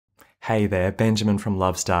Hey there, Benjamin from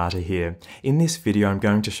Lovestarter here. In this video, I'm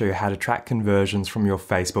going to show you how to track conversions from your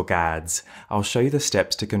Facebook ads. I'll show you the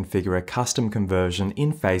steps to configure a custom conversion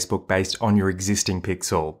in Facebook based on your existing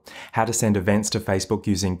pixel, how to send events to Facebook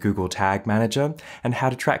using Google Tag Manager, and how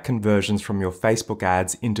to track conversions from your Facebook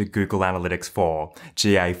ads into Google Analytics 4,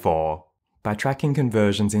 GA4. By tracking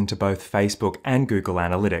conversions into both Facebook and Google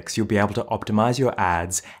Analytics, you'll be able to optimize your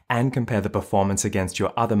ads and compare the performance against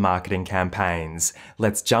your other marketing campaigns.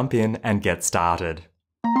 Let's jump in and get started.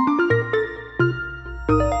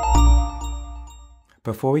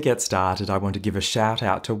 Before we get started, I want to give a shout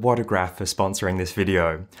out to Watergraph for sponsoring this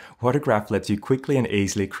video. Watergraph lets you quickly and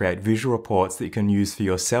easily create visual reports that you can use for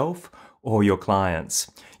yourself or your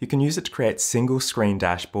clients. You can use it to create single screen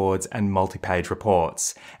dashboards and multi-page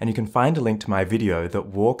reports. And you can find a link to my video that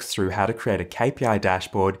walks through how to create a KPI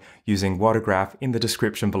dashboard using Watergraph in the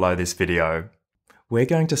description below this video. We're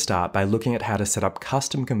going to start by looking at how to set up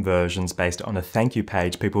custom conversions based on a thank you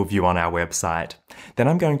page people view on our website. Then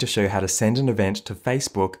I'm going to show you how to send an event to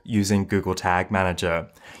Facebook using Google Tag Manager.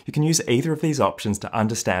 You can use either of these options to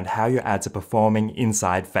understand how your ads are performing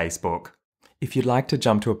inside Facebook. If you'd like to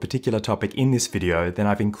jump to a particular topic in this video, then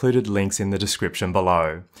I've included links in the description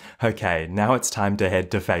below. Okay, now it's time to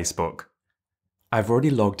head to Facebook. I've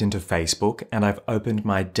already logged into Facebook and I've opened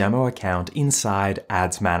my demo account inside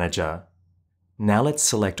Ads Manager. Now let's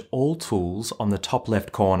select All Tools on the top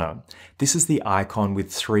left corner. This is the icon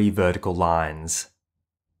with 3 vertical lines.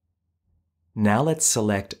 Now let's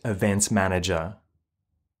select Events Manager.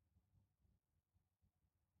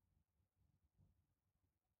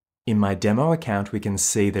 In my demo account, we can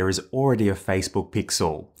see there is already a Facebook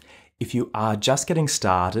pixel. If you are just getting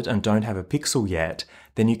started and don't have a pixel yet,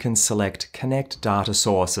 then you can select Connect Data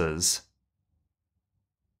Sources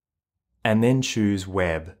and then choose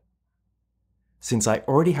Web. Since I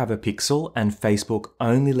already have a pixel and Facebook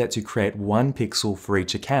only lets you create 1 pixel for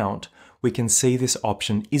each account, we can see this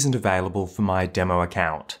option isn't available for my demo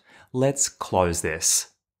account. Let's close this.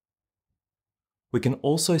 We can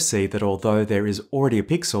also see that although there is already a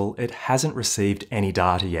pixel, it hasn't received any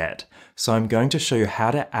data yet. So I'm going to show you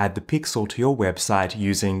how to add the pixel to your website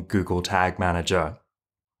using Google Tag Manager.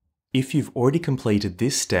 If you've already completed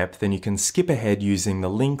this step, then you can skip ahead using the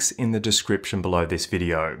links in the description below this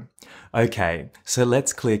video. Okay, so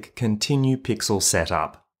let's click Continue Pixel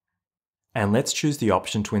Setup. And let's choose the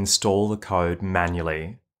option to install the code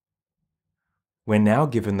manually. We're now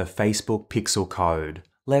given the Facebook pixel code.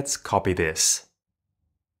 Let's copy this.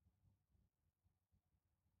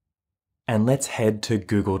 And let's head to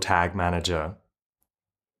Google Tag Manager.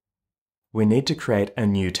 We need to create a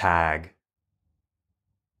new tag.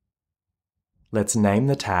 Let's name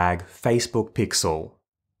the tag Facebook Pixel.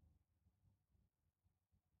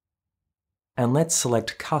 And let's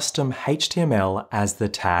select Custom HTML as the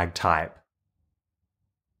tag type.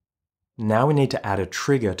 Now we need to add a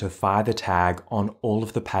trigger to fire the tag on all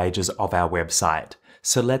of the pages of our website.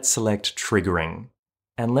 So let's select Triggering.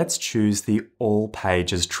 And let's choose the All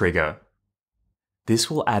Pages trigger.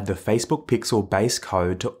 This will add the Facebook pixel base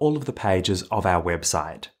code to all of the pages of our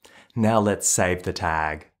website. Now let's save the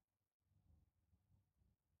tag.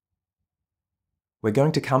 We're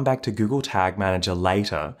going to come back to Google Tag Manager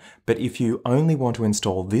later, but if you only want to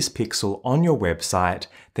install this pixel on your website,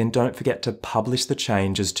 then don't forget to publish the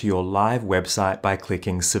changes to your live website by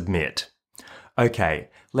clicking Submit. Okay,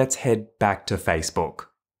 let's head back to Facebook.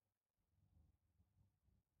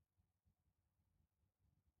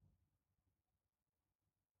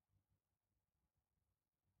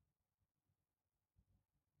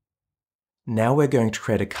 Now we're going to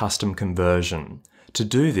create a custom conversion. To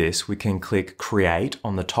do this, we can click Create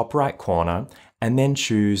on the top right corner and then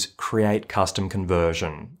choose Create Custom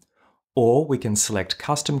Conversion. Or we can select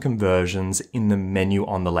Custom Conversions in the menu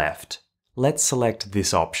on the left. Let's select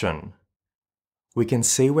this option. We can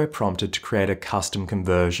see we're prompted to create a custom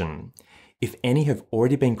conversion. If any have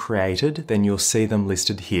already been created, then you'll see them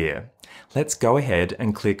listed here. Let's go ahead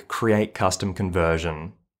and click Create Custom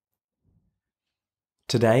Conversion.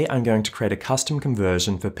 Today, I'm going to create a custom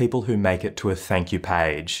conversion for people who make it to a thank you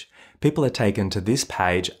page. People are taken to this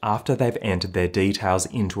page after they've entered their details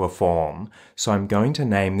into a form, so I'm going to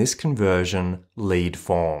name this conversion Lead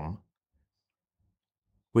Form.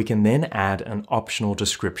 We can then add an optional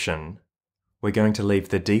description. We're going to leave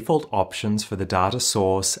the default options for the data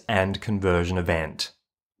source and conversion event.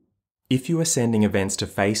 If you are sending events to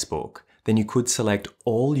Facebook, then you could select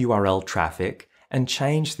all URL traffic and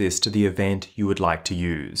change this to the event you would like to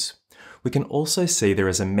use. We can also see there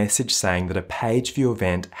is a message saying that a page view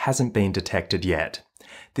event hasn't been detected yet.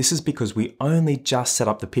 This is because we only just set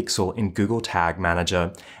up the pixel in Google Tag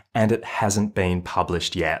Manager and it hasn't been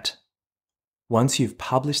published yet. Once you've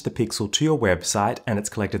published the pixel to your website and it's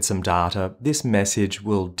collected some data, this message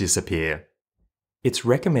will disappear. It's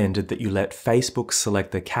recommended that you let Facebook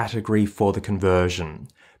select the category for the conversion,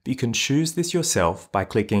 but you can choose this yourself by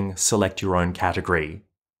clicking Select Your Own Category.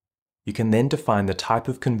 You can then define the type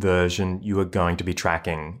of conversion you are going to be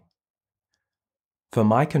tracking. For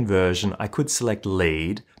my conversion, I could select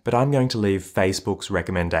lead, but I'm going to leave Facebook's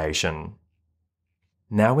recommendation.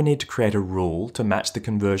 Now we need to create a rule to match the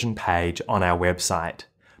conversion page on our website.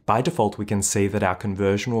 By default, we can see that our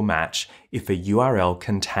conversion will match if a URL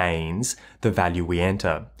contains the value we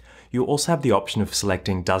enter. You also have the option of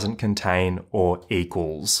selecting doesn't contain or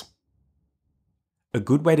equals. A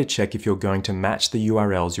good way to check if you're going to match the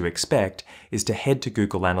URLs you expect is to head to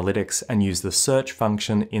Google Analytics and use the search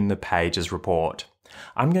function in the Pages report.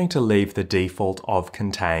 I'm going to leave the default of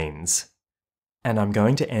contains. And I'm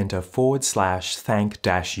going to enter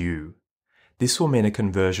 /thank-u. This will mean a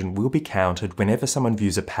conversion will be counted whenever someone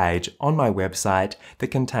views a page on my website that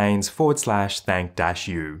contains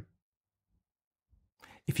 /thank-u.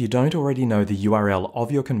 If you don't already know the URL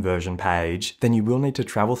of your conversion page, then you will need to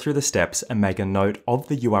travel through the steps and make a note of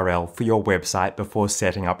the URL for your website before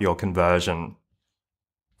setting up your conversion.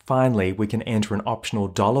 Finally, we can enter an optional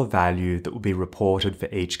dollar value that will be reported for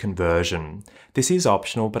each conversion. This is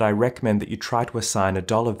optional, but I recommend that you try to assign a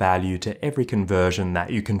dollar value to every conversion that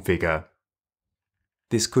you configure.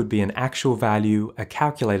 This could be an actual value, a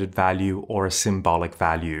calculated value, or a symbolic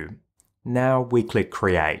value. Now we click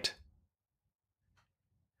Create.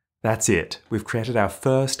 That's it. We've created our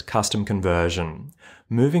first custom conversion.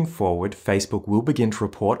 Moving forward, Facebook will begin to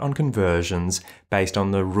report on conversions based on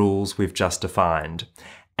the rules we've just defined.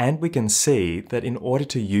 And we can see that in order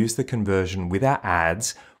to use the conversion with our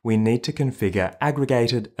ads, we need to configure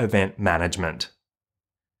aggregated event management.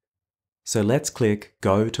 So let's click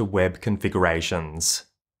Go to Web Configurations.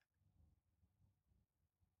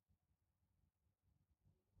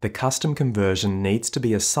 The custom conversion needs to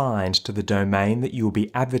be assigned to the domain that you will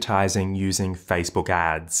be advertising using Facebook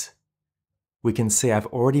ads. We can see I've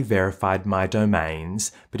already verified my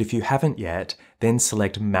domains, but if you haven't yet, then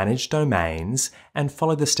select Manage Domains and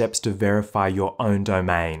follow the steps to verify your own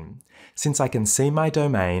domain. Since I can see my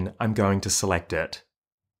domain, I'm going to select it.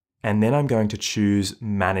 And then I'm going to choose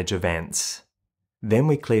Manage Events. Then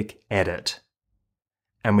we click Edit.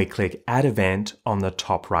 And we click Add Event on the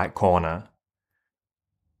top right corner.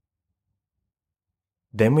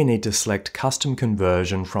 Then we need to select Custom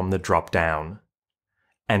Conversion from the drop-down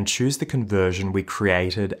and choose the conversion we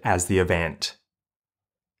created as the event.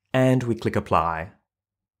 And we click Apply.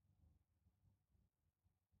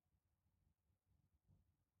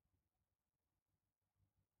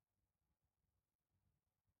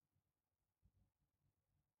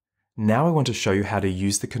 Now I want to show you how to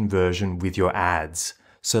use the conversion with your ads.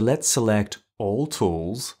 So let's select All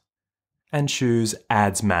Tools and choose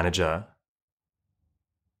Ads Manager.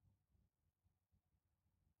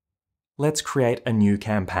 Let's create a new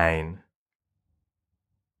campaign.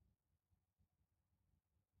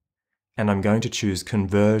 And I'm going to choose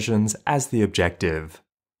Conversions as the objective.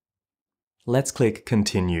 Let's click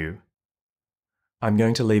Continue. I'm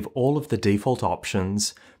going to leave all of the default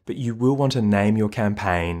options, but you will want to name your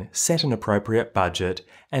campaign, set an appropriate budget,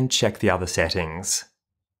 and check the other settings.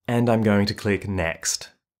 And I'm going to click Next.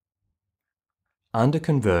 Under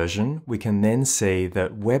Conversion, we can then see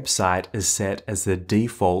that Website is set as the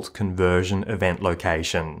default conversion event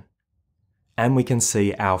location. And we can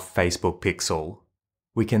see our Facebook pixel.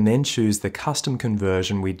 We can then choose the custom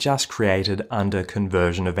conversion we just created under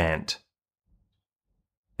Conversion Event.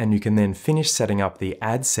 And you can then finish setting up the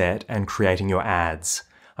ad set and creating your ads.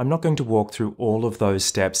 I'm not going to walk through all of those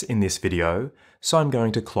steps in this video, so I'm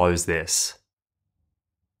going to close this.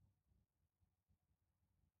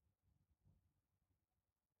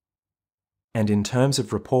 And in terms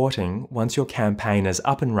of reporting, once your campaign is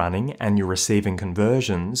up and running and you're receiving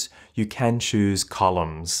conversions, you can choose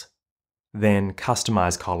columns, then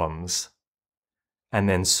customize columns, and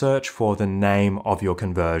then search for the name of your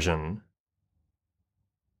conversion.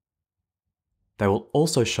 They will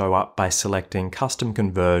also show up by selecting Custom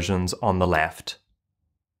Conversions on the left.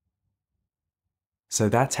 So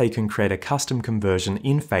that's how you can create a custom conversion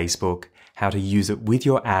in Facebook, how to use it with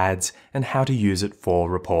your ads, and how to use it for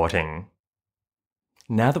reporting.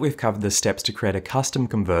 Now that we've covered the steps to create a custom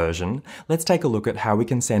conversion, let's take a look at how we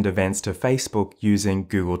can send events to Facebook using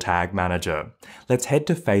Google Tag Manager. Let's head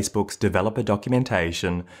to Facebook's developer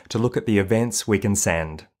documentation to look at the events we can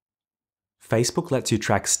send. Facebook lets you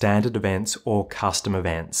track standard events or custom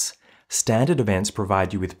events. Standard events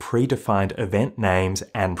provide you with predefined event names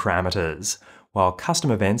and parameters, while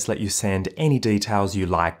custom events let you send any details you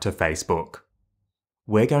like to Facebook.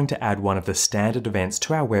 we're going to add one of the standard events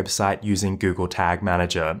to our website using Google Tag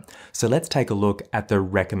Manager. So let's take a look at the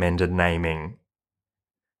recommended naming.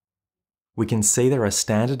 We can see there are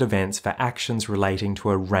standard events for actions relating to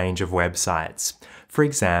a range of websites. For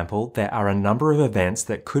example, there are a number of events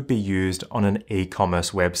that could be used on an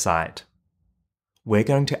e-commerce website. We're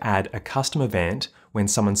going to add a custom event when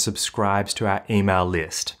someone subscribes to our email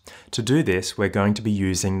list. To do this, we're going to be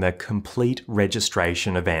using the complete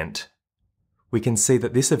registration event. We can see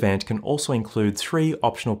that this event can also include 3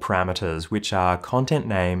 optional parameters, which are content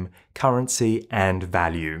name, currency, and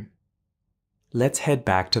value. Let's head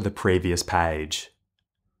back to the previous page.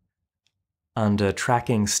 Under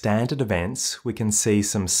Tracking Standard Events, we can see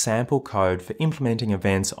some sample code for implementing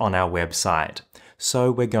events on our website. So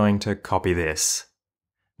we're going to copy this.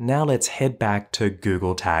 Now let's head back to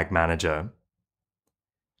Google Tag Manager.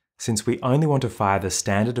 Since we only want to fire the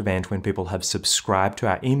standard event when people have subscribed to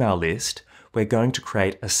our email list, we're going to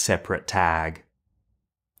create a separate tag.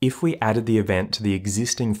 If we added the event to the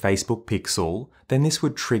existing Facebook pixel, then this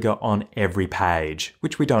would trigger on every page,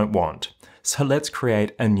 which we don't want. So let's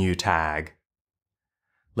create a new tag.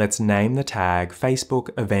 Let's name the tag Facebook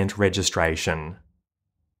Event Registration.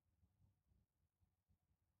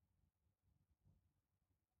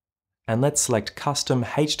 And let's select Custom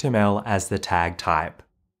HTML as the tag type.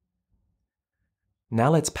 Now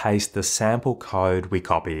let's paste the sample code we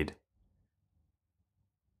copied.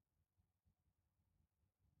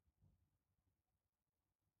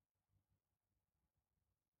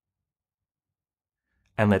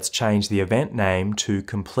 And let's change the event name to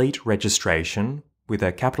Complete Registration with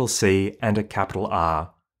a capital C and a capital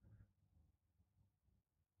R.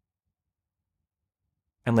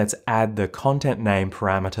 And let's add the content name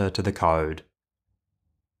parameter to the code.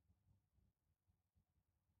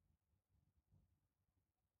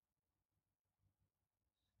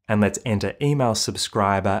 And let's enter email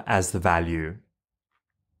subscriber as the value.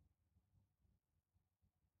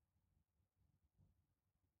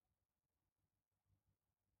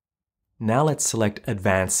 Now let's select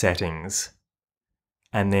Advanced Settings,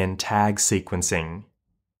 and then Tag Sequencing.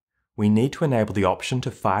 We need to enable the option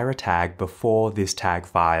to fire a tag before this tag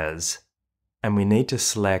fires. And we need to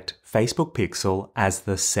select Facebook Pixel as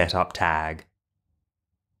the setup tag.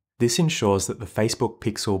 This ensures that the Facebook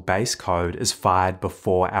Pixel base code is fired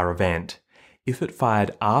before our event. If it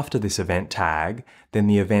fired after this event tag, then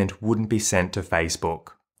the event wouldn't be sent to Facebook.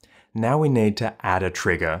 Now we need to add a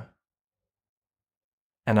trigger.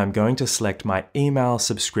 And I'm going to select my email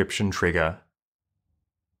subscription trigger.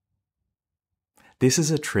 This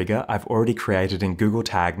is a trigger I've already created in Google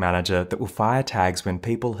Tag Manager that will fire tags when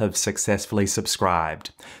people have successfully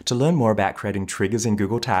subscribed. To learn more about creating triggers in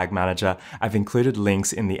Google Tag Manager, I've included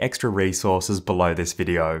links in the extra resources below this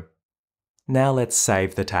video. Now let's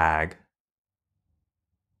save the tag.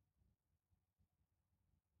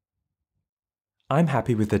 I'm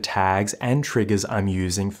happy with the tags and triggers I'm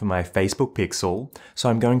using for my Facebook Pixel, so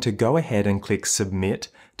I'm going to go ahead and click Submit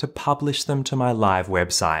to publish them to my live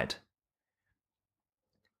website.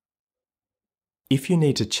 If you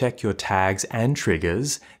need to check your tags and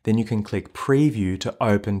triggers, then you can click Preview to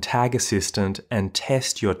open Tag Assistant and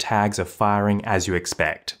test your tags are firing as you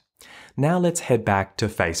expect. Now let's head back to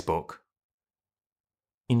Facebook.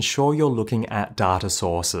 Ensure you're looking at data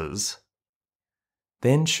sources.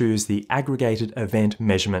 Then choose the Aggregated Event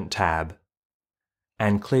Measurement tab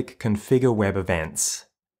and click Configure Web Events.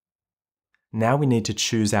 Now we need to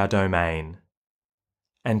choose our domain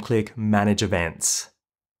and click Manage Events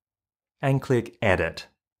and click Edit.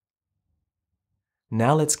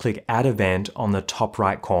 Now let's click Add Event on the top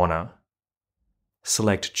right corner.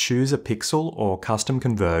 Select Choose a Pixel or Custom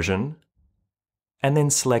Conversion and then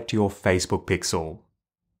select your Facebook pixel.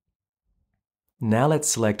 Now let's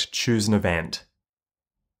select Choose an Event.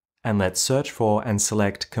 And let's search for and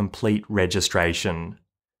select Complete Registration.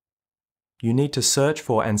 You need to search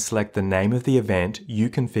for and select the name of the event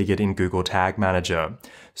you configured in Google Tag Manager.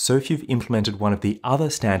 So if you've implemented one of the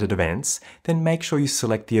other standard events, then make sure you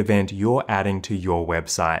select the event you're adding to your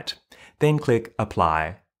website. Then click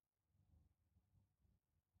Apply.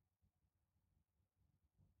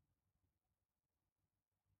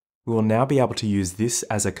 We will now be able to use this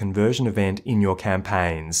as a conversion event in your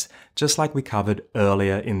campaigns, just like we covered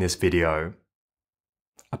earlier in this video.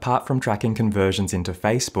 Apart from tracking conversions into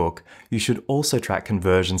Facebook, you should also track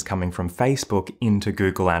conversions coming from Facebook into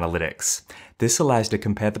Google Analytics. This allows you to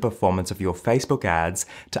compare the performance of your Facebook ads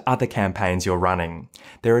to other campaigns you're running.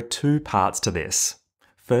 There are 2 parts to this.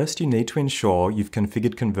 First, you need to ensure you've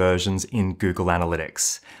configured conversions in Google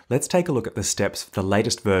Analytics. Let's take a look at the steps for the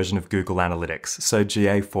latest version of Google Analytics, so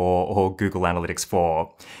GA4 or Google Analytics 4.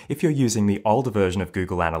 If you're using the older version of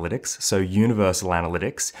Google Analytics, so Universal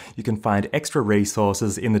Analytics, you can find extra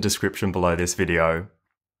resources in the description below this video.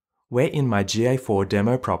 We're in my GA4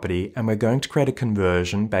 demo property and we're going to create a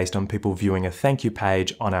conversion based on people viewing a thank you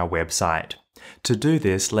page on our website. To do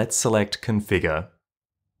this, let's select Configure.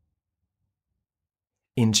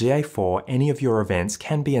 In GA4, any of your events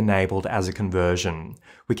can be enabled as a conversion.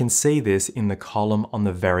 We can see this in the column on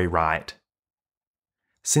the very right.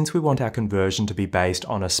 Since we want our conversion to be based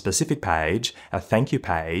on a specific page, a thank you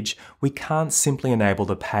page, we can't simply enable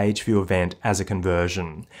the page view event as a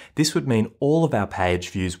conversion. This would mean all of our page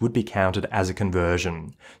views would be counted as a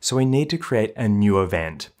conversion. So we need to create a new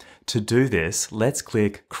event. To do this, let's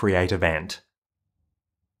click Create Event.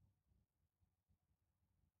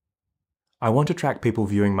 I want to track people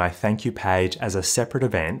viewing my thank you page as a separate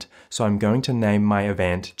event, so I'm going to name my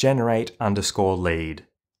event generate_lead.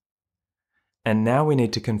 And now we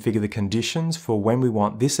need to configure the conditions for when we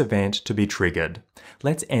want this event to be triggered.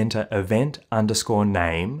 Let's enter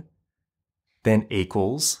event_name, then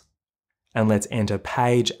equals, and let's enter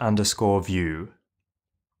page_view.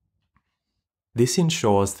 This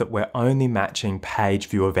ensures that we're only matching page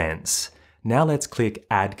view events. Now let's click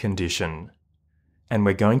Add Condition. And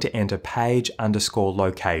we're going to enter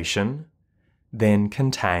page_location, then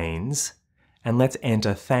contains, and let's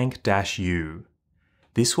enter thank-u.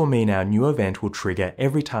 This will mean our new event will trigger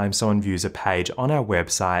every time someone views a page on our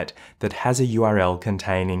website that has a URL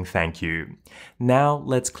containing thank you. Now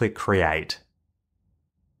let's click Create.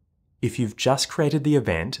 If you've just created the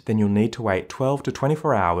event, then you'll need to wait 12 to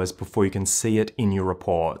 24 hours before you can see it in your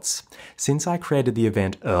reports. Since I created the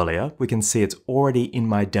event earlier, we can see it's already in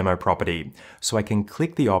my demo property, so I can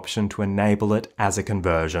click the option to enable it as a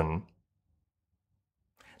conversion.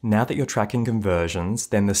 Now that you're tracking conversions,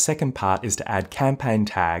 then the second part is to add campaign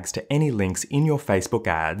tags to any links in your Facebook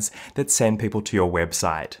ads that send people to your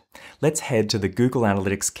website. Let's head to the Google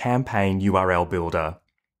Analytics Campaign URL Builder.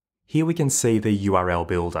 Here we can see the URL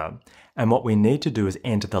builder, and what we need to do is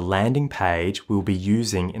enter the landing page we'll be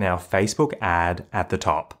using in our Facebook ad at the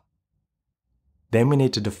top. Then we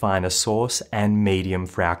need to define a source and medium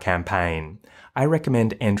for our campaign. I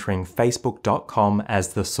recommend entering facebook.com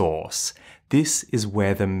as the source. This is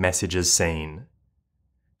where the message is seen.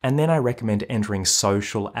 And then I recommend entering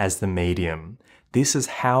social as the medium. This is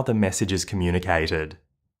how the message is communicated.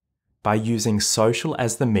 By using social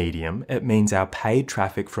as the medium, it means our paid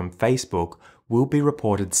traffic from Facebook will be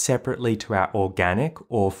reported separately to our organic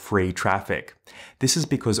or free traffic. This is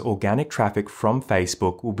because organic traffic from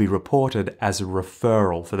Facebook will be reported as a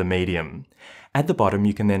referral for the medium. At the bottom,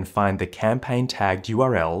 you can then find the campaign tagged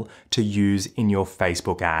URL to use in your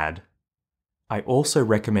Facebook ad. I also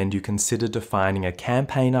recommend you consider defining a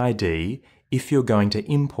campaign ID if you're going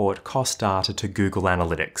to import cost data to Google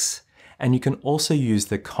Analytics. And you can also use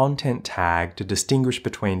the content tag to distinguish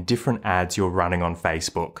between different ads you're running on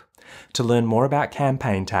Facebook. To learn more about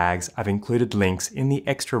campaign tags, I've included links in the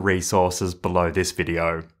extra resources below this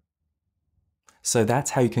video. So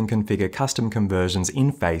that's how you can configure custom conversions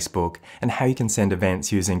in Facebook and how you can send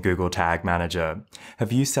events using Google Tag Manager.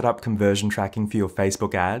 Have you set up conversion tracking for your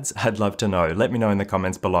Facebook ads? I'd love to know. Let me know in the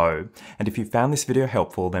comments below. And if you found this video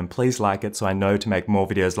helpful, then please like it so I know to make more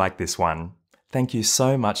videos like this one. Thank you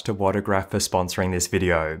so much to Watergraph for sponsoring this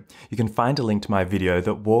video. You can find a link to my video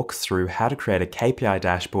that walks through how to create a KPI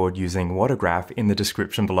dashboard using Watergraph in the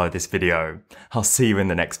description below this video. I'll see you in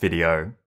the next video.